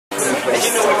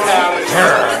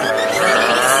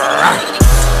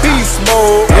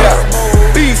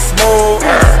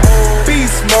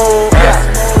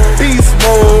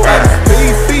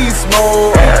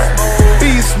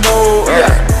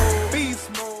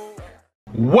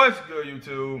What's good,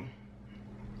 YouTube?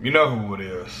 You know who it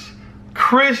is.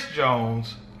 Chris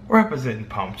Jones, representing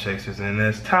Pump Chasers, and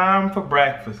it's time for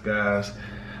breakfast, guys.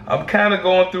 I'm kind of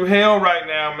going through hell right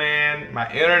now, man. My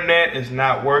internet is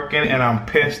not working, and I'm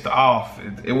pissed off.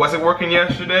 It wasn't working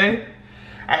yesterday.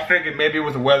 I figured maybe it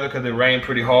was the weather because it rained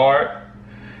pretty hard,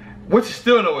 which is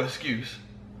still no excuse.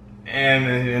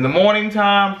 And in the morning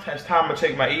time, it's time to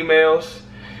check my emails,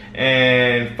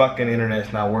 and fucking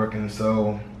internet's not working.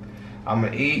 So I'm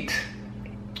gonna eat,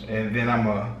 and then I'm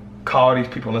gonna call these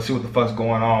people and see what the fuck's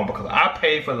going on, because I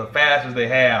paid for the fastest they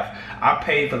have. I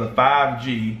paid for the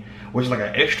 5G, which is like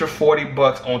an extra 40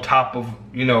 bucks on top of,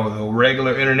 you know, the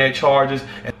regular internet charges.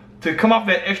 And to come off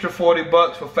that extra 40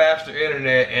 bucks for faster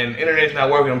internet and internet's not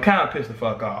working, I'm kind of pissed the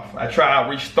fuck off. I tried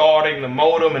restarting the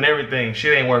modem and everything,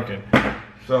 shit ain't working.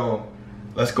 So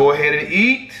let's go ahead and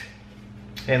eat,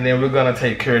 and then we're gonna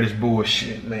take care of this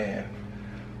bullshit, man.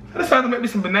 I decided to make me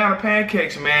some banana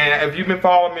pancakes, man. If you've been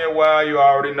following me a while, you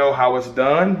already know how it's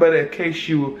done, but in case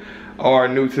you are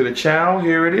new to the channel,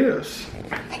 here it is.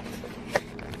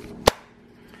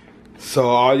 So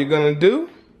all you're gonna do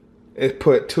is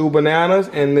put 2 bananas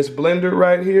in this blender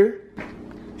right here,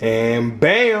 and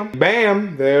bam,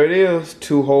 bam, there it is.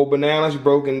 2 whole bananas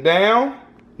broken down.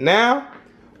 Now,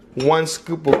 1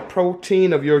 scoop of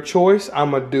protein of your choice.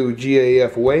 I'm gonna do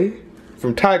GAF Whey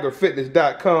from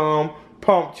tigerfitness.com,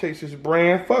 Pump Chasers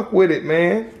brand. Fuck with it,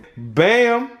 man.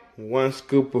 Bam, 1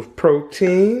 scoop of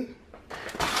protein.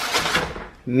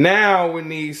 Now we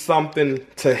need something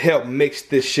to help mix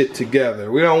this shit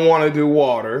together. We don't want to do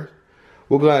water.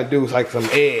 We're gonna do like some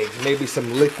eggs, maybe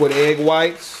some liquid egg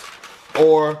whites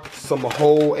or some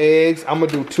whole eggs. I'm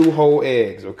gonna do 2 whole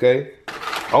eggs, okay?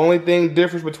 Only thing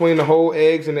difference between the whole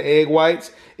eggs and the egg whites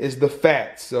is the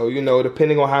fats. So, you know,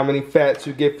 depending on how many fats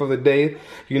you get for the day,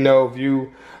 you know, if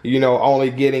you know,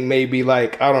 only getting maybe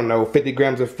like, I don't know, 50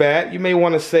 grams of fat, you may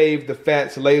want to save the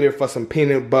fats later for some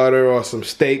peanut butter or some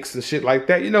steaks and shit like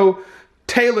that. You know,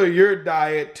 tailor your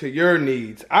diet to your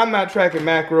needs. I'm not tracking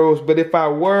macros, but if I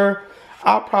were,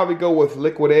 I'll probably go with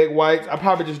liquid egg whites. I'll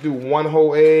probably just do 1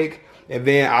 whole egg, and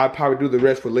then I'll probably do the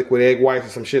rest with liquid egg whites or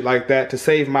some shit like that to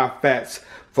save my fats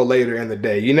for later in the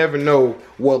day. You never know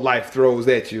what life throws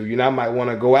at you. You know, I might want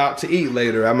to go out to eat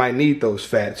later. I might need those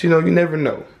fats. You know, you never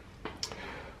know.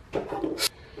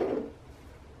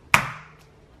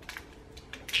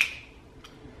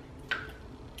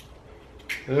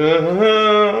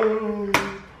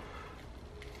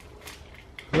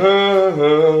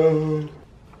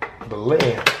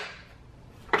 Blend.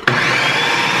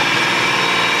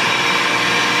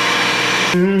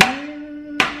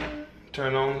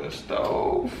 Turn on the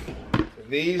stove.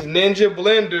 These Ninja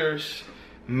blenders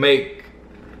make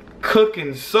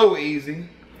cooking so easy.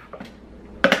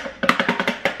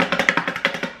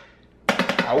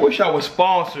 I wish I was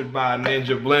sponsored by a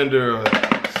Ninja blender or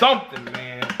something,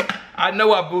 man. I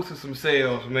know I boosted some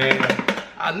sales, man.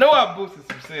 I know I boosted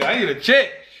some sales. I need a check.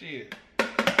 Shit.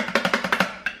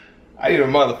 I need a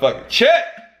motherfucking check.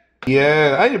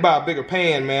 Yeah, I need to buy a bigger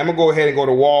pan, man. I'm gonna go ahead and go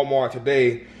to Walmart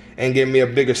today and get me a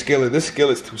bigger skillet. This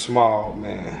skillet's too small,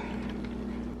 man.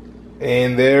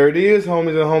 And there it is,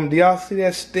 homies at home. Do y'all see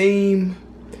that steam?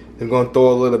 I'm gonna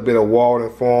throw a little bit of Walden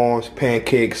Farms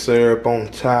pancake syrup on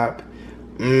top.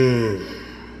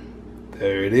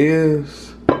 There it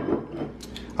is.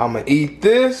 I'm gonna eat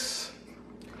this,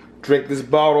 drink this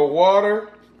bottle of water,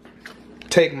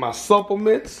 take my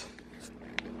supplements.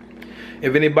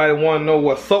 If anybody want to know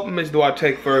what supplements do I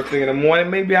take first thing in the morning,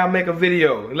 maybe I'll make a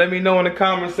video. Let me know in the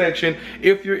comment section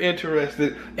if you're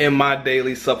interested in my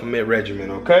daily supplement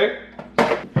regimen, okay?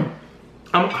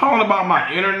 I'm calling about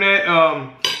my internet.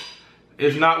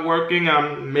 It's not working.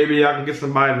 Maybe I can get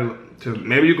somebody to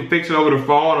maybe you can fix it over the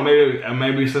phone, or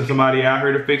maybe send somebody out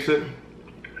here to fix it. Alright,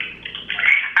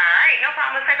 no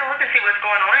problem. Let's take a look and see what's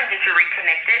going on and get you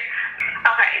reconnected.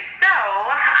 Okay, so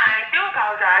I do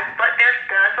apologize, but there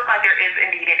does look like there is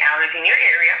indeed an allergy in your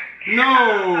area.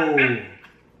 No.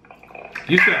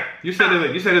 You said there's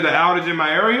an outage in my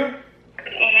area?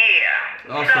 Yeah.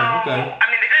 Awesome. So, okay. I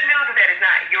mean, the good news is that it's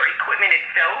not your equipment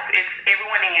itself. It's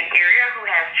everyone in your area who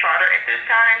has charter at this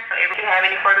time. So, if you have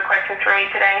any further questions for me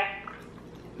today?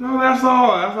 No, that's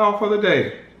all. That's all for the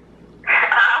day.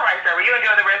 All right, sir. Well, you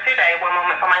enjoy the rest of your day. 1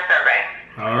 moment for my survey.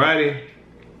 Alrighty.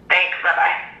 Thanks.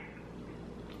 Bye-bye.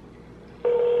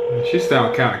 She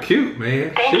sounds kind of cute, man.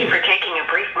 Thank you for taking a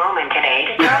brief moment today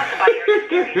to tell us about your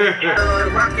experience.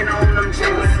 Rocking on them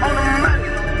chickens, on them money.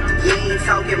 You ain't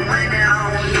talking money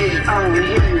on you.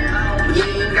 You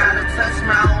ain't gotta touch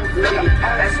my own feet.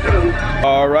 That's true.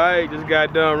 All right, just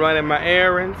got done running my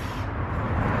errands.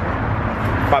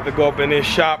 About to go up in this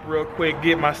shop real quick,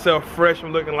 get myself fresh.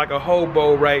 I'm looking like a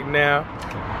hobo right now.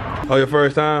 Oh, your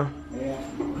first time? Yeah.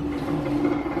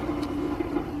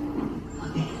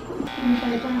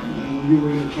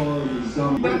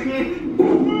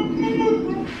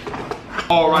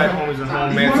 Alright, homies and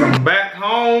homies, so I'm back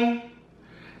home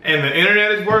and the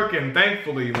internet is working,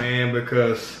 thankfully, man,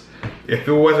 because if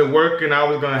it wasn't working, I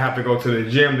was gonna have to go to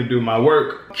the gym to do my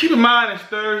work. Keep in mind, it's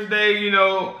Thursday, you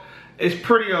know, it's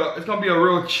gonna be a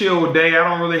real chill day. I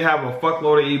don't really have a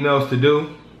fuckload of emails to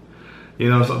do. You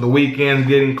know, so the weekend's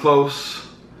getting close.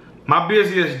 My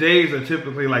busiest days are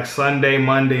typically like Sunday,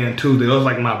 Monday, and Tuesday. Those are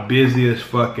like my busiest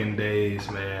fucking days,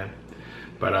 man.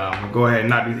 But I'm gonna go ahead and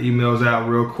knock these emails out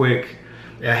real quick.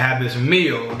 And I have this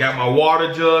meal. I got my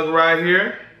water jug right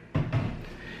here.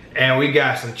 And we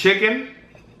got some chicken.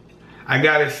 I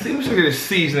got it, see, let me show you the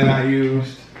seasoning I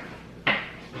used.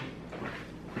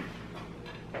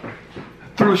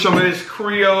 Threw some of this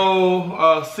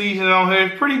Creole seasoning on here.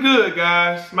 It's pretty good,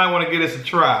 guys. Might want to give this a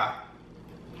try.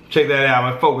 Check that out. I'm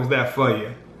gonna focus that for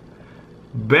you.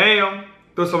 Bam.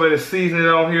 Throw some of this seasoning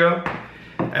on here.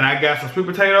 And I got some sweet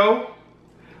potato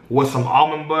with some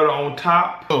almond butter on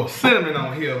top. A little cinnamon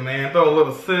on here, man. Throw a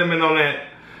little cinnamon on that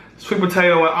sweet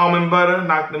potato and almond butter.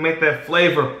 Not to make that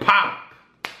flavor pop.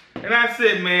 And that's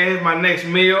it, man. Here's my next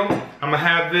meal. I'm gonna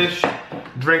have this,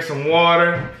 drink some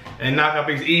water, and knock out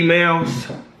these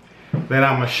emails. Then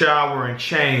I'm gonna shower and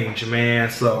change, man.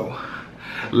 So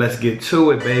let's get to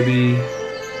it, baby.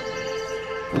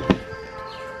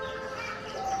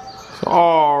 So,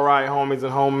 all right, homies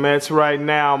and homies. Right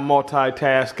now, I'm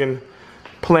multitasking,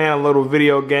 playing a little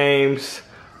video games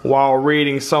while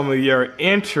reading some of your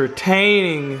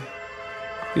entertaining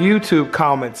YouTube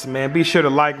comments, man. Be sure to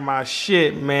like my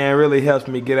shit, man. It really helps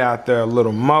me get out there a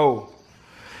little more.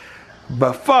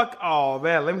 But fuck all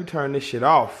that. Let me turn this shit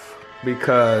off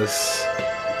because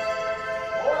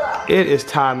it is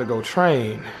time to go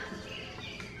train.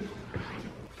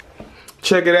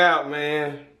 Check it out,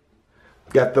 man.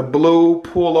 Got the blue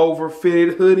pullover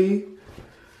fitted hoodie.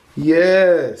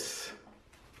 Yes.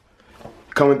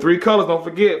 Coming 3 colors, don't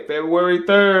forget. February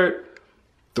 3rd,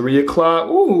 3 o'clock.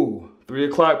 Ooh, 3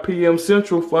 o'clock p.m.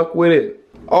 Central. Fuck with it.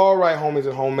 All right, homies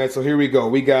and homies, so here we go.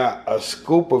 We got a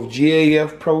scoop of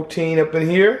GAF protein up in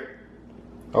here.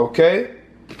 Okay.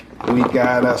 We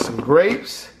got some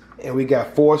grapes, and we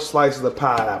got 4 slices of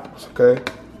pineapples, okay?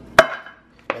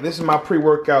 And this is my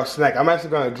pre-workout snack. I'm actually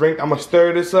gonna I'm gonna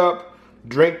stir this up,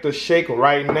 drink the shake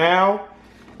right now,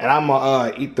 and I'm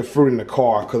gonna eat the fruit in the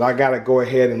car, cause I gotta go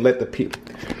ahead and let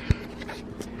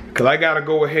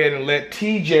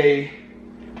TJ,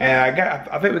 and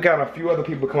I think we got a few other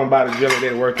people coming by the gym today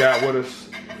to work out with us.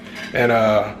 And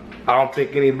I don't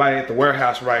think anybody at the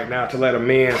warehouse right now to let them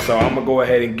in, so I'm gonna go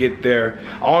ahead and get there.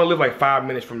 I only live like 5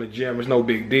 minutes from the gym, it's no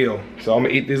big deal. So I'm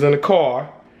gonna eat these in the car,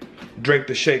 drink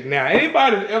the shake now.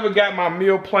 Anybody that ever got my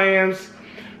meal plans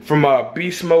from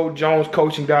Beastmode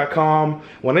JonesCoaching.com,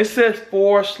 when it says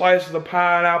 4 slices of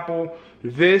pineapple,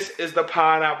 this is the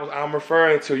pineapples I'm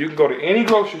referring to. You can go to any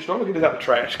grocery store. Look at this out the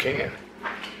trash can.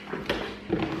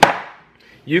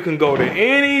 You can go to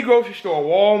any grocery store,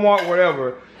 Walmart,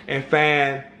 whatever, and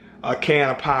find a can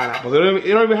of pineapples. It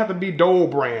don't even have to be Dole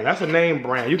brand. That's a name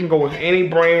brand. You can go with any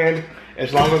brand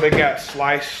as long as they got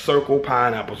sliced circle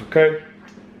pineapples, okay?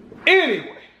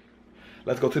 Anyway,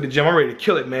 let's go to the gym. I'm ready to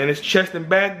kill it, man. It's chest and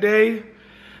back day.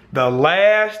 The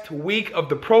last week of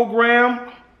the program.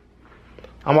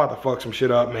 I'm about to fuck some shit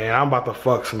up, man. I'm about to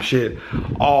fuck some shit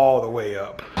all the way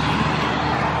up.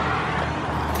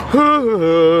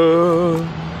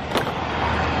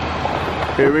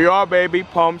 Here we are, baby.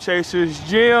 Pump Chasers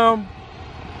Gym.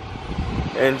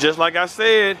 And just like I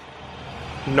said,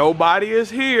 nobody is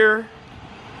here.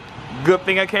 Good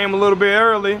thing I came a little bit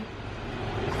early.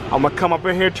 I'm gonna come up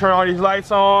in here, turn all these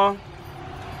lights on,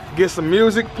 get some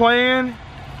music playing,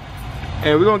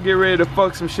 and we're gonna get ready to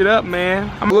fuck some shit up, man.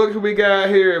 Look who we got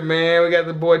here, man. We got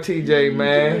the boy TJ,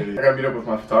 man. I gotta meet up with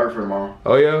my photographer tomorrow.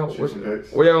 Oh yeah?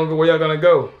 Where y'all gonna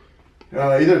go?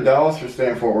 Either Dallas or stay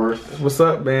in Fort Worth. What's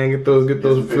up, man? Get those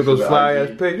fly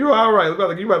ass pics. You're all right. You about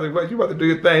to do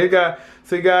your thing.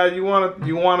 You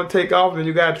wanna take off, and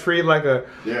you gotta treat like a.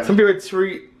 Yeah. Some people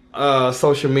treat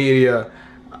social media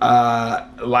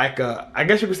like I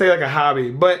guess you could say like a hobby,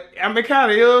 but I mean it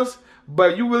kind of is.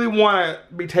 But you really want to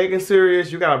be taken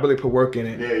serious, you gotta really put work in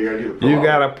it. Yeah, you gotta do it. You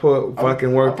gotta put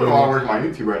fucking work in it. I'm putting a lot of work on my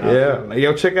YouTube right now. Yeah, like,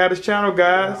 yo, check out his channel,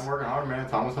 guys. Yeah, I'm working hard, man.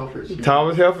 Thomas Helfrich.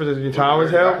 Thomas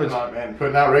Helfrich. Man,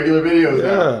 putting out regular videos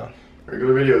now.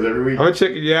 Regular videos every week. I'm gonna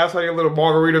check it. Yeah, I saw your little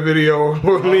margarita video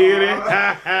with me in it.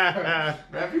 Man,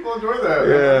 people enjoy that.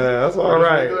 Yeah, that's all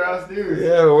right. Regular ass dudes.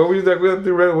 Yeah, when we just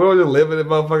live in the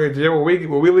motherfucking gym.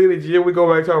 When we leave the gym, we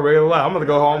go back to our regular life. I'm gonna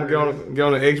go home and get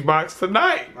on the Xbox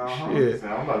tonight. Shit. So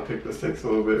I'm about to pick the sticks a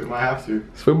little bit. We might have to.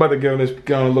 So we about to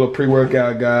get on a little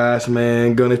pre-workout, guys,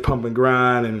 man. Go on this pump and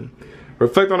grind and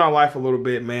reflect on our life a little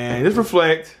bit, man. Just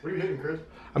reflect. What are you hitting, Chris?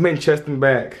 I'm hitting chest and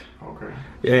back. Okay.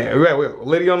 Yeah, wait,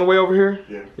 Liddy on the way over here?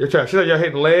 Yeah. You're trying. She said y'all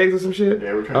hitting legs or some shit?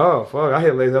 Yeah, we're trying. Oh, fuck. I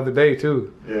hit legs the other day,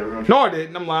 too. Yeah, we're gonna No, I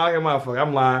didn't. I'm lying.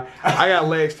 I'm lying. I got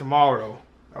legs tomorrow.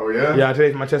 Oh, yeah? Yeah,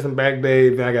 today's my chest and back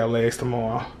day, then I got legs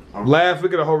tomorrow. Okay. Last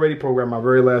week of the whole ready program, my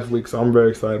very last week, so I'm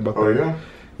very excited about Oh, that.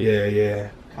 yeah? Yeah.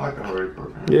 I like the whole ready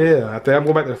program. Yeah, I think I'm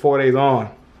going back to the 4 days on.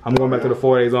 I'm going back to the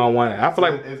 4 days on one. I feel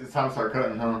like it's time to start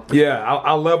cutting, huh? yeah,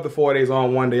 I love the 4 days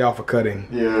on, 1 day off of cutting.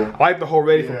 Yeah. I like the whole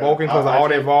ready for bulking because of all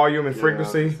that volume and Yeah,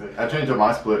 frequency. I changed up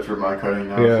my split for my cutting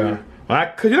now. Yeah.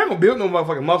 Cause you're not gonna build no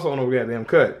motherfucking muscle on no goddamn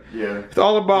cut. Yeah. It's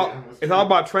all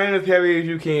about training as heavy as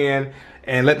you can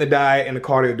and letting the diet and the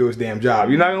cardio do its damn job.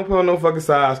 You're not gonna put on no fucking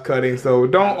size cutting, so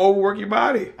don't overwork your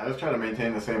body. I just try to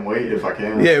maintain the same weight if I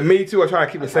can. Yeah, me too. I try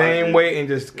to keep the same weight and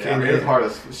just. Yeah, I mean, it's hard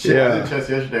as shit. Yeah. I did chest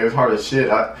yesterday. It was hard as shit.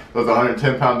 Those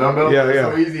 110-pound dumbbells. Yeah, It was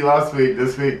yeah. so easy last week.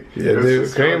 This week. Yeah,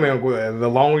 dude. Man, the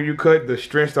longer you cut, the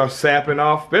strength starts sapping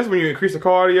off. That's when you increase the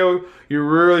cardio, you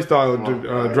really start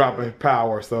dropping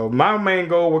power. So my main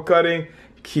goal with cutting,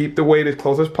 keep the weight as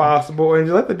close as possible and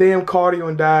just let the damn cardio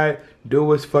and diet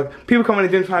do its fuck. People come in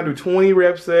the gym trying to do 20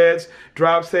 rep sets,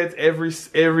 drop sets every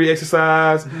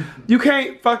exercise. You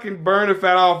can't fucking burn the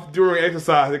fat off during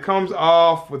exercise. It comes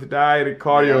off with diet and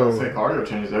cardio. Yeah, I would say cardio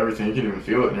changes everything. You can even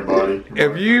feel it in your body.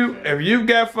 If you've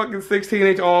got fucking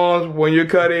 16-inch arms when you're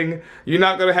cutting, you're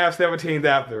not gonna have 17s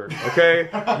after. Okay,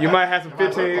 you might have some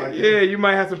 15. Yeah, you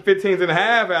might have some 15s and a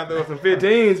half after, or some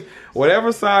 15s.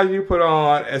 Whatever size you put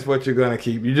on, that's what you're gonna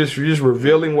keep. You're just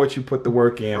revealing what you put the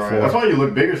work in for. That's why you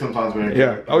look bigger sometimes when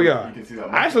you're Oh yeah. You can see that.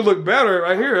 I actually look better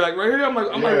right here. Like right here, I'm like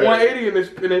 180 in this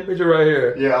picture right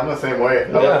here. Yeah, I'm the same way.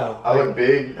 I look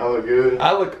big. I look good.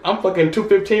 I'm fucking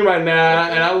 215 right now,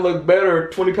 and I look better,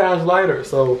 20 pounds lighter.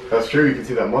 So that's true. You can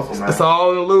see that muscle mass. It's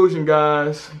all an illusion,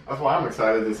 guys. That's why I'm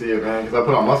excited to see it, man. Because I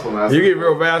put on muscle mass. You get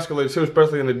real vascular too,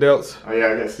 especially in the delts. Oh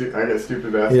yeah, I get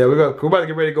stupid vascular. Yeah, we're about to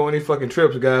get ready to go on these fucking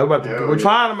trips, guys. We're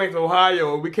trying to make the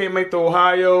Ohio. If we can't make the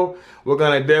Ohio, we're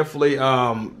gonna definitely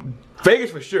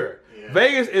Vegas for sure. Yeah.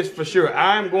 Vegas is for sure.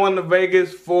 I'm going to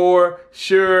Vegas for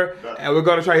sure, and we're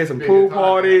gonna try to hit some pool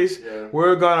parties. Yeah.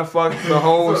 We're gonna fuck the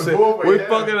whole city. We're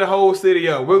fucking the whole city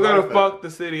up. We're gonna fuck the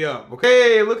city up.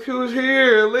 Okay, hey, look who's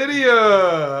here,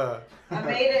 Lydia. I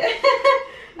made it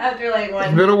after like one.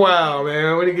 It's been a while,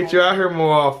 man. We need to get you out here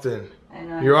more often. I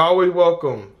know. You're always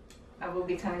welcome. I will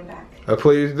be coming back.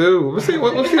 Please do. Let's see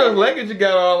those leggings you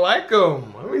got on. I like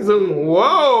them. Let me zoom.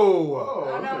 Whoa.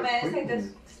 Oh no, man! It's like this.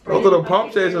 Those are the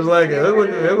pump chasers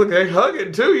leggings. They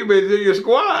hugging too. You been doing your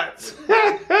squats.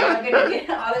 I'm gonna get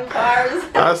all them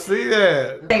carbs. I see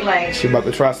that. She about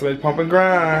to try some pump and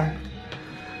grind.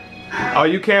 Are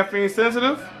you caffeine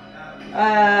sensitive?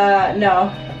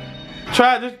 No.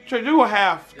 Just do a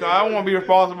half, cause I don't want to be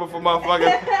responsible for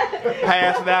motherfucking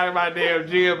passing out in my damn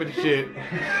gym and shit.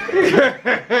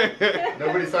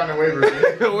 Nobody signed a waiver.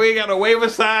 We ain't got a waiver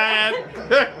sign.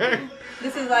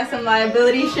 This is like some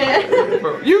liability shit.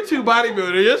 You two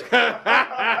bodybuilders, just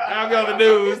I'm on the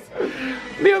news.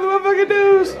 The other motherfucking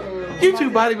news. You two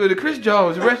bodybuilders. Chris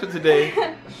Jones arrested today.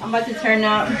 I'm about to turn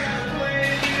up.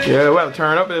 Yeah, we have to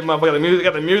turn up this motherfucker.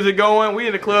 Got the music going. We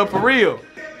in the club for real.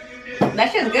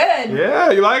 That shit's good. Yeah,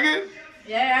 you like it?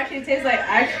 Yeah, it actually tastes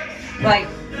like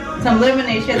some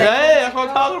lemonade shit. Hey, that's what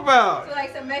I'm talking about. So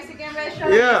like some Mexican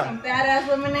restaurant, yeah, some badass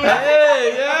lemonade.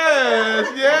 Hey,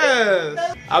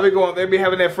 yes. They be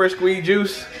having that fresh squeezed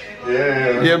juice.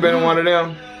 Yeah. You ever been in one of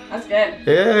them? That's good.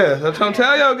 Yeah, that's what I'm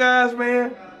telling y'all guys,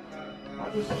 man.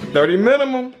 30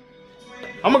 minimum.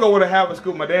 I'm gonna go with a half a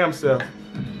scoop my damn self.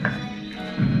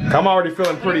 I'm already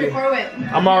feeling pretty.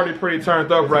 I'm already pretty turned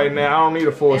up right now. I don't need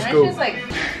a full scoop. That's just like.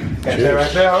 That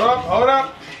right there. Hold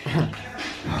up.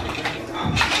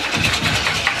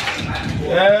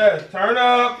 Yeah, turn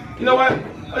up. You know what? A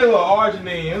little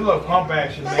arginine, a little pump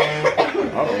action, man.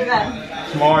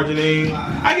 Some arginine.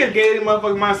 I just gave this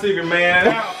motherfucker my secret,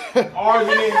 man.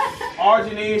 Arginine.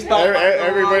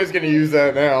 Everybody's gonna use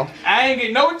that now. I ain't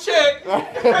getting no check.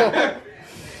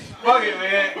 Fuck it,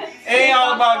 man. It's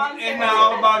not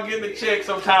all about getting the check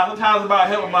sometimes. Sometimes it's about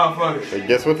helping motherfuckers. Hey,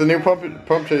 guess what the new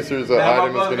pump chasers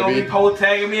item is gonna be? Post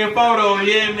tagging me in photos.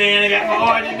 Yeah, man, I got my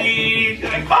arginine.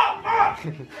 Like, fuck.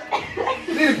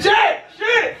 Need a check.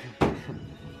 Shit.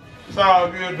 It's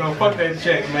all good though. Fuck that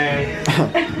check, man.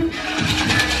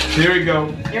 Here we go.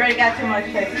 You already got too much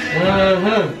cake.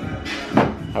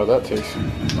 How'd that taste?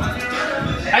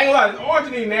 I ain't gonna lie,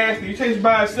 orange ain't nasty. You taste it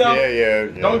by itself. Yeah.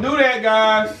 Don't do that,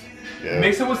 guys. Yeah.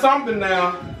 Mix it with something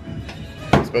now.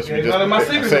 Especially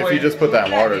if you just put that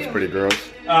in water, it's pretty gross.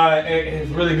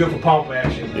 It's really good for pump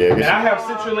action. Yeah. And I have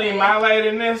citrulline malate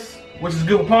in this, which is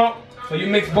good for pump. So you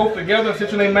mix both together,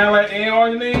 citrulline malate and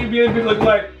arginine, you be able to look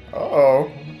like. Uh-oh.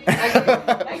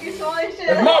 Like you saw this shit.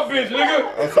 That's my bitch, nigga.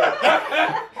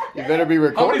 You better be How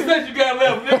recording. many cents you got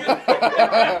left, nigga?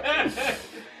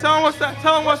 Tell them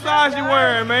what size you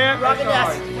wearing, man. Rocking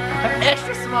that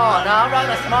extra small. No, I'm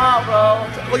rocking a small, bro.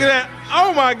 Look at that.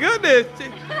 Oh my goodness.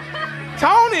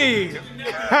 Tony.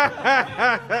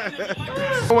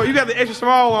 Oh, you got the extra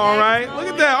small on, right? Look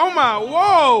at that. Oh my,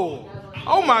 whoa.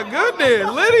 Oh my goodness,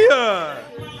 Lydia.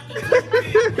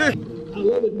 I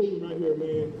love this movie right here,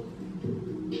 man.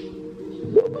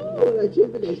 Oh, that chick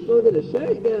that exploded the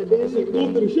shirt, goddamn. Go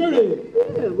through the shirt in.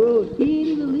 Yeah, bro. He ain't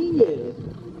even lean yet.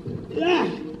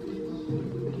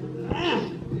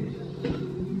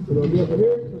 So gonna be up in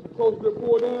here, close grip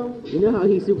pull down. You know how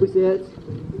he supersets?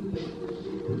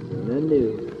 Nothing new.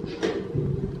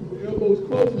 Elbows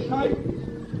close and tight.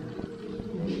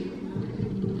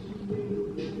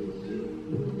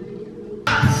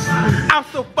 I'm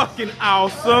so fucking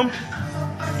awesome.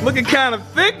 Looking kind of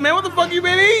thick, man. What the fuck you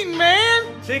been eating,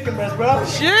 man? Chicken breast, bro.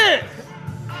 Shit.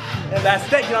 And that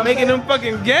steak, you know what I'm Making them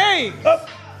fucking games.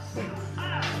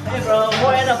 Hey, bro.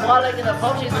 More anabolic than the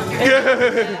poaches.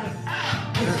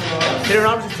 Here,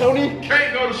 I'm just Tony.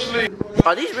 Can't go to sleep.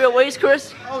 Are these real weights,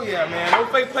 Chris? Oh yeah, man. No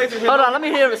fake places here. Hold on, let me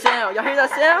hear the sound. Y'all hear that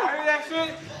sound? Hear that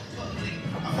shit?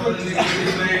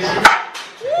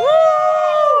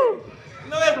 Woo!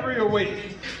 No, that's real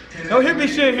weight. Don't hit me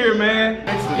shit here, man.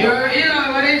 Yo, Eli,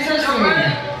 why they touching me?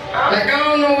 Like, I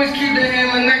don't always keep the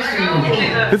hammer next to me.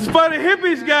 It's for the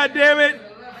hippies, goddammit.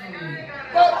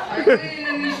 Like, we ain't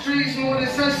in these streets more than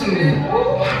sesame.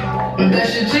 But that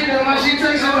shit chicken, why she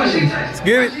takes on me? Let's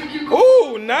get it.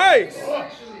 Ooh, nice.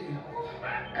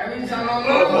 Every time I'm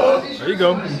on, There you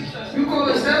go. you call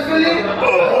her Stephanie? Like,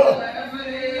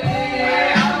 Stephanie,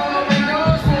 I don't open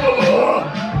doors for her.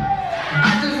 I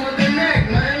just want the neck,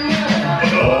 nothing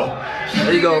more.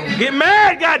 There you go. Get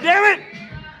mad, goddammit.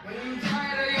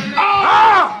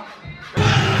 Ah!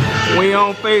 We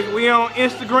on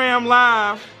Instagram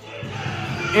Live.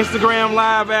 Instagram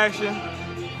Live action.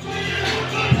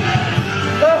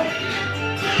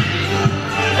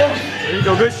 There you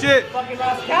go, good shit. Fucking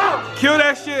lost count. Kill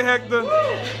that shit, Hector.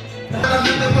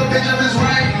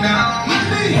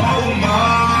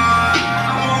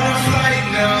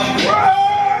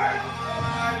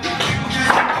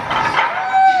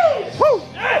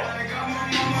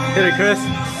 Hit it, Chris.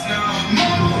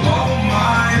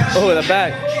 Oh, the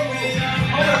back.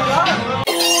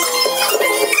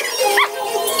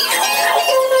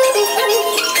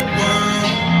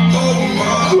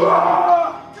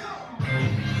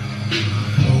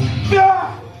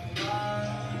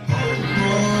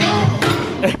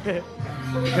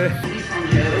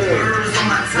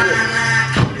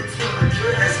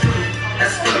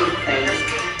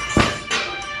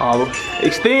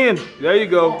 Extend. There you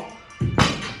go.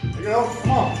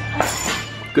 Come on.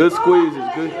 Good squeezes.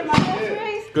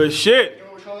 Good shit. You know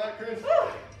what we call that, Chris?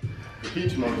 The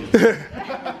peach monkey.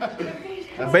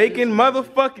 Baking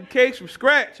motherfucking cakes from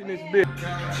scratch in this bitch.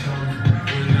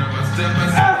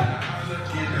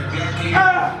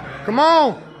 Come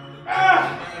on.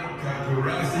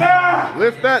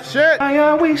 Lift that shit. I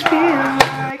always feel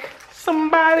like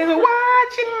somebody's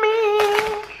watching me.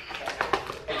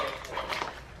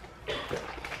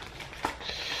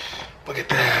 Look at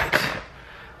that.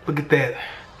 Look at that.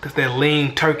 That's that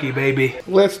lean turkey, baby.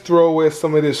 Let's throw in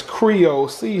some of this Creole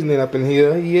seasoning up in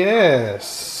here.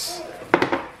 Yes.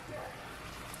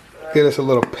 Get us a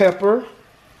little pepper.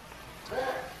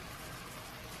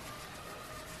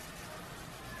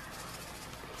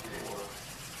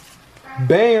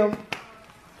 Bam.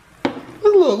 There's a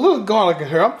little garlic and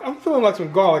herb. I'm feeling like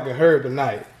some garlic and herb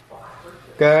tonight,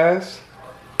 guys.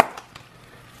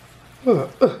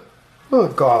 Little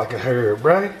garlic and herb,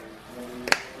 right?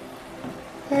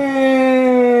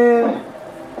 And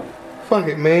fuck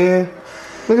it, man.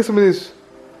 Look at some of this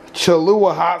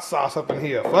Cholula hot sauce up in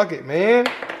here. Fuck it, man.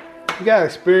 You gotta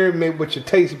experiment with your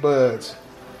taste buds.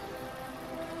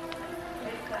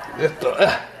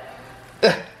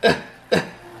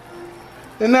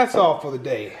 And that's all for the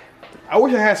day. I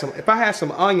wish I had some. If I had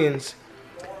some onions,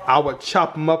 I would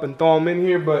chop them up and throw them in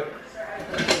here, but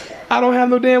I don't have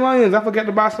no damn onions. I forgot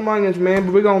to buy some onions, man.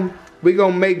 But we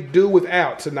gonna make do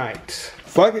without tonight.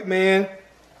 Fuck it, man.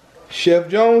 Chef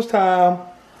Jones time.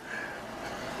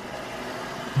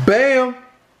 Bam.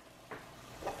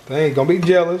 They ain't gonna be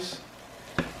jealous.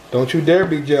 Don't you dare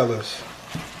be jealous.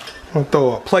 I'm gonna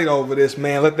throw a plate over this,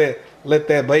 man. Let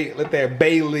that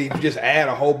bay leaf just add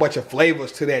a whole bunch of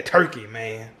flavors to that turkey,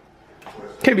 man.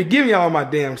 Can't be giving y'all my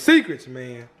damn secrets,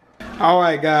 man. All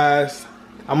right, guys.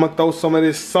 I'm gonna throw some of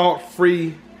this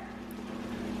salt-free.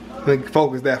 Let me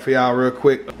focus that for y'all real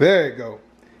quick. There you go.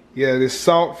 Yeah, this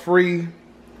salt-free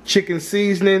chicken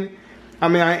seasoning. I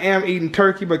mean, I am eating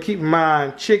turkey, but keep in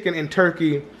mind, chicken and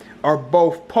turkey are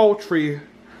both poultry,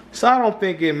 so I don't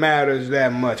think it matters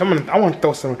that much. I want to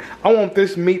throw some. I want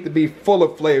this meat to be full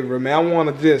of flavor, man. I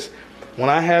want to just, when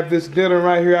I have this dinner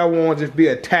right here, I want to just be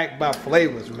attacked by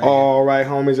flavors, man. All right,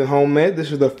 homies and homies,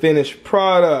 this is the finished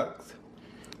product.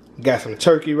 Got some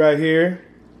turkey right here,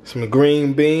 some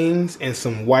green beans, and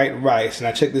some white rice.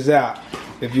 Now check this out.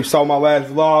 If you saw my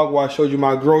last vlog where I showed you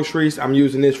my groceries, I'm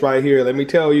using this right here. Let me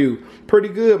tell you, pretty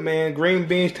good, man. Green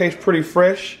beans taste pretty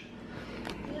fresh.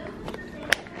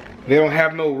 They don't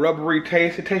have no rubbery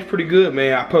taste. It tastes pretty good,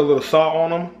 man. I put a little salt on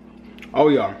them. Oh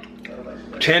yeah,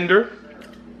 tender.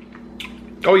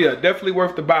 Oh yeah, definitely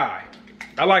worth the buy.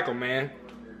 I like them, man.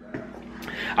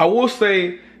 I will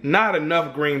say, not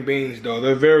enough green beans though.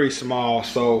 They're very small,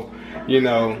 so you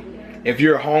know, if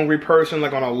you're a hungry person,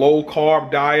 like on a low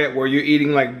carb diet where you're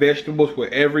eating like vegetables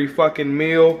with every fucking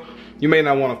meal, you may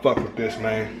not want to fuck with this,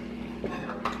 man.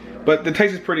 But the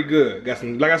taste is pretty good. Got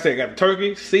some, like I said, got the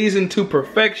turkey seasoned to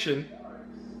perfection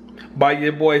by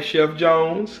your boy Chef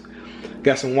Jones.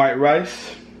 Got some white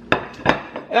rice.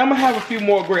 And I'm gonna have a few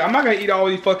more grapes. I'm not gonna eat all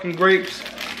these fucking grapes,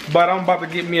 but I'm about to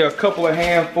get me a couple of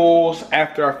handfuls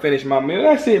after I finish my meal.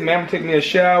 That's it, man. I'm gonna take me a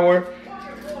shower,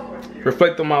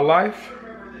 reflect on my life,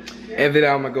 and then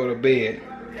I'm gonna go to bed.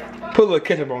 Put a little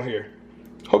ketchup on here.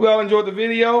 Hope y'all enjoyed the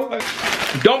video.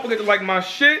 Don't forget to like my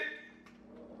shit,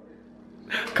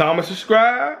 comment,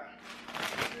 subscribe,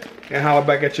 and holler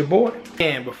back at your boy.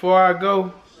 And before I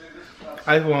go,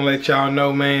 I just wanna let y'all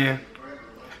know, man,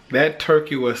 that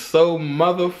turkey was so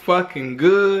motherfucking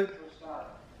good.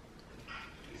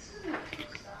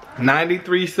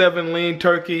 93.7 lean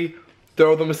turkey.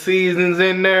 Throw them seasonings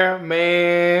in there,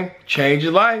 man. Change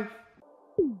your life.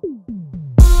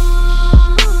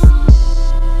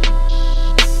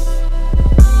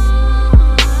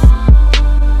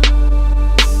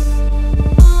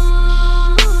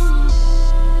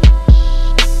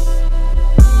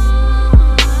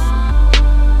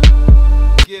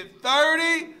 Get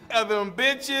 30 of them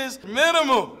bitches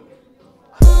minimum.